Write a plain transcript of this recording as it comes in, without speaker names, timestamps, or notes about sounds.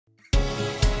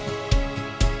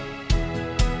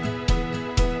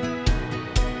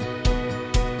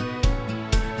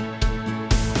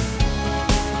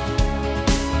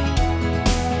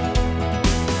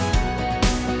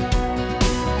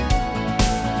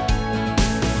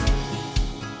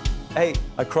Hey,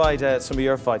 I cried at some of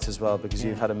your fights as well because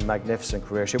you've had a magnificent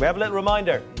career. Should we have a little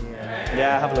reminder?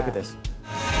 Yeah, have a look at this.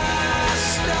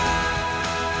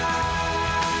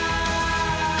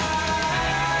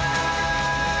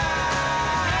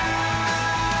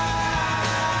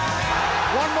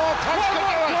 One more punch to do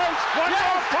it. One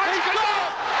more punch to do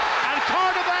it. And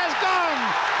Cordoba is gone.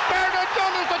 Bernard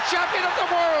Dunne is the champion of the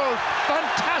world.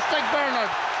 Fantastic, Bernard.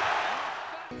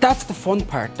 That's the fun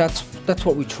part. That's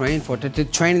what we train for. The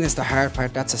training is the hard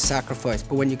part. That's a sacrifice.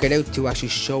 But when you get out to actually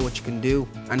show what you can do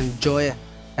and enjoy it,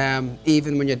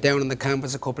 even when you're down on the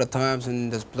canvas a couple of times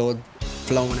and there's blood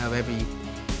flowing out of every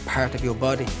part of your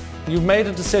body. You've made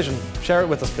a decision. Share it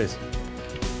with us, please.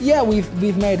 Yeah,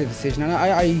 we've made a decision, and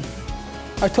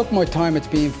I took my time. It's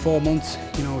been 4 months,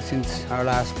 you know, since our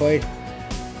last fight,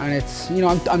 and it's, you know,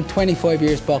 I'm 25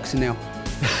 years boxing now.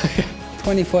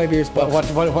 25 years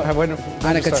boxing. When and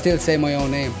I could still say my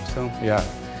own name. So yeah.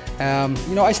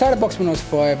 You know, I started boxing when I was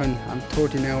 5, and I'm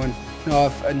 30 now, and you know,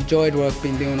 I've enjoyed what I've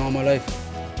been doing all my life.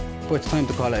 But it's time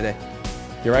to call it a day.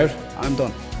 You're out? I'm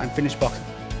done. I'm finished boxing.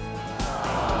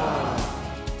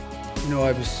 You know,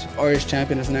 I was Irish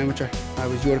champion as an amateur. I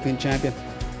was European champion,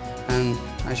 and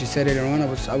as you said earlier on,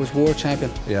 I was world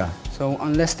champion. Yeah. So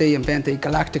unless they invent a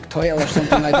galactic title or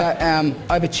something like that,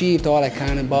 I've achieved all I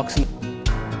can in boxing.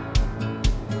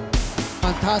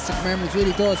 Fantastic memories,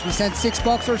 really does. We sent 6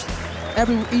 boxers.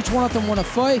 Each one of them won a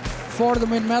fight. 4 of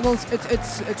them win medals.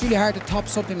 It's really hard to top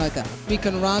something like that. We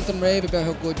can rant and rave about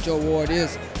how good Joe Ward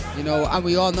is, you know, and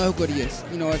we all know how good he is.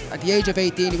 You know, at the age of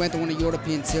 18, he went to win a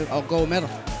European gold medal.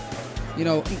 You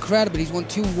know, incredible. He's won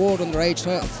 2 world underage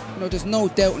titles. You know, there's no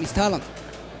doubt in his talent,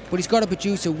 but he's got to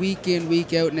produce it week in,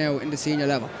 week out now in the senior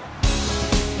level.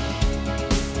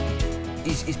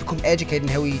 He's become educated in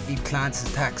how he plants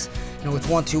his attacks. You know, it's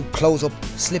 1-2, close up,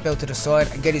 slip out to the side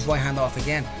and get his right hand off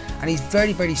again. And he's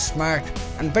very, very smart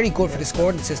and very good for the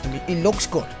scoring system. He looks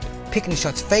good, picking his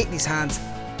shots, fading his hands,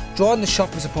 drawing the shot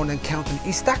from his opponent and counting.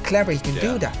 He's that clever, he can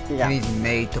do that. Yeah. And he's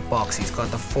made to box. He's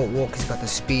got the footwork, he's got the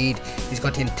speed, he's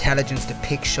got the intelligence to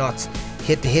pick shots,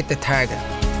 hit the target.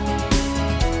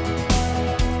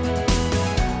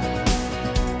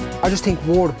 I just think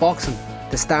world boxing,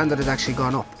 the standard has actually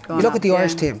gone up. You look at the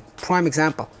Irish team, prime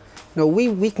example. You know,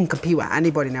 we can compete with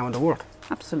anybody now in the world.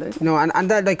 Absolutely. You know, and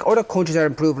that, like, other countries are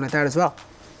improving at that as well.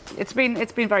 It's been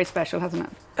very special, hasn't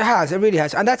it? It has, it really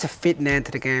has. And that's a fitting end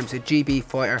to the games, a GB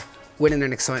fighter winning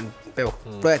an exciting bout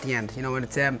right at the end, you know, and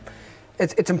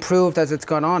it's improved as it's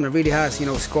gone on. It really has, you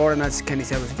know, scoring, as Kenny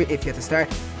said, was a bit iffy at the start.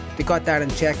 They got that in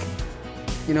check.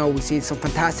 You know, we see some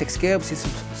fantastic skill, we see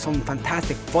some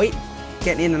fantastic fight,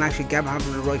 getting in and actually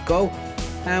having the right go.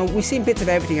 We've seen bits of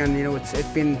everything, and you know, it's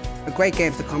been a great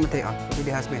game to commentate on. It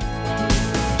really has been.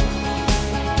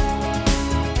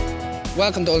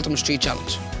 Welcome to Ultimate Street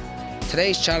Challenge.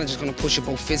 Today's challenge is going to push you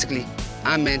both physically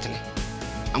and mentally.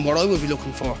 And what I will be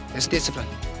looking for is discipline,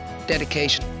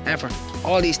 dedication, effort.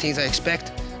 All these things I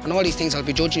expect, and all these things I'll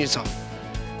be judging you on.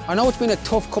 I know it's been a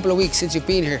tough couple of weeks since you've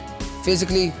been here,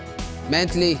 physically,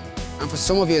 mentally, and for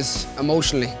some of you,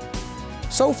 emotionally.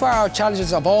 So far, our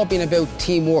challenges have all been about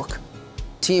teamwork,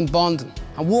 team bonding,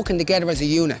 and working together as a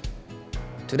unit.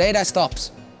 Today that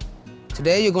stops.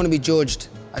 Today you're going to be judged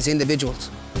as individuals.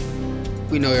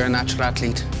 We know you're a natural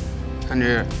athlete and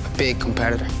you're a big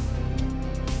competitor.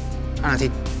 And I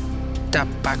think that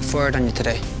backfired on you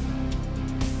today.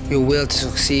 Your will to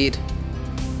succeed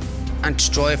and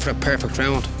strive for a perfect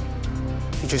round.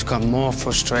 You just got more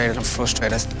frustrated and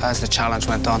frustrated as the challenge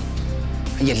went on.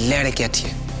 And you let it get to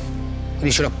you. And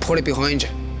you should have put it behind you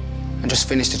and just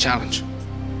finished the challenge.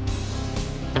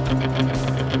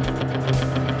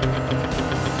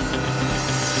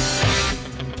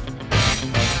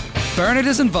 Bernard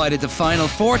has invited the final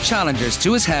 4 challengers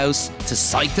to his house to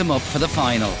psych them up for the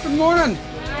final. Good morning.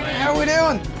 How are we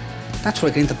doing? That's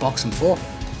what I get into boxing for.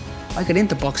 I get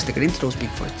into boxing to get into those big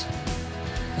fights.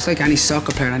 It's like any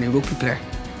soccer player, any rugby player.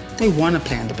 They want to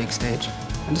play on the big stage.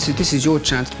 And this is your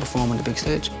chance to perform on the big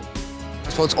stage. I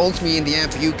suppose ultimately in the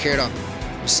end for you, Kieran,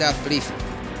 was self-belief.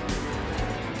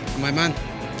 And my man,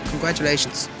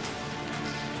 congratulations.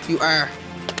 You are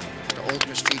the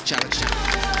Ultimate Street Challenge champion.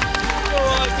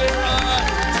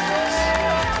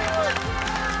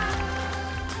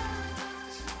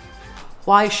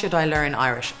 Why should I learn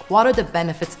Irish? What are the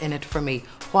benefits in it for me?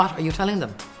 What are you telling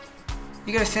them?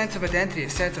 You get a sense of identity, a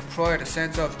sense of pride, a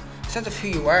sense of who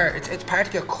you are. It's part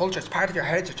of your culture, it's part of your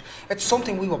heritage. It's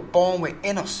something we were born with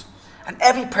in us. And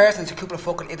every person is a couple of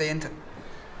fucking idiot into.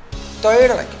 Dire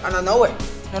like, and I know it.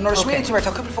 You know, Sweden to where a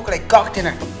couple of fucking like got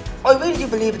dinner. I really do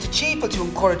believe it's achievable to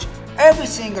encourage every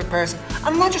single person,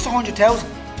 and not just 100,000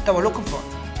 that we're looking for.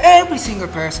 Every single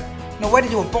person You know, whether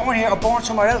you were born here or born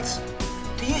somewhere else,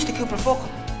 they used to keep a fuck.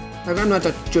 Like, I'm not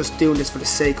just doing this for the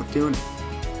sake of doing it.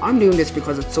 I'm doing this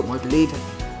because it's something I believe in.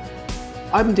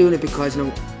 I've been doing it because, you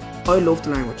know, I love the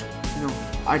language. You know,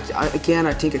 I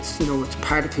think it's, you know, it's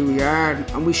part of who we are,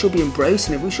 and we should be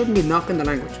embracing it. We shouldn't be knocking the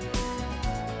language.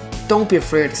 Don't be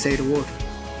afraid to say the word.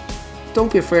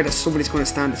 Don't be afraid that somebody's going to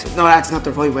stand and say, no, that's not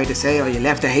the right way to say it, or you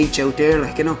left a H out there,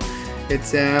 like, you know.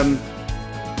 It's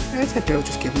about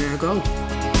just giving it a go.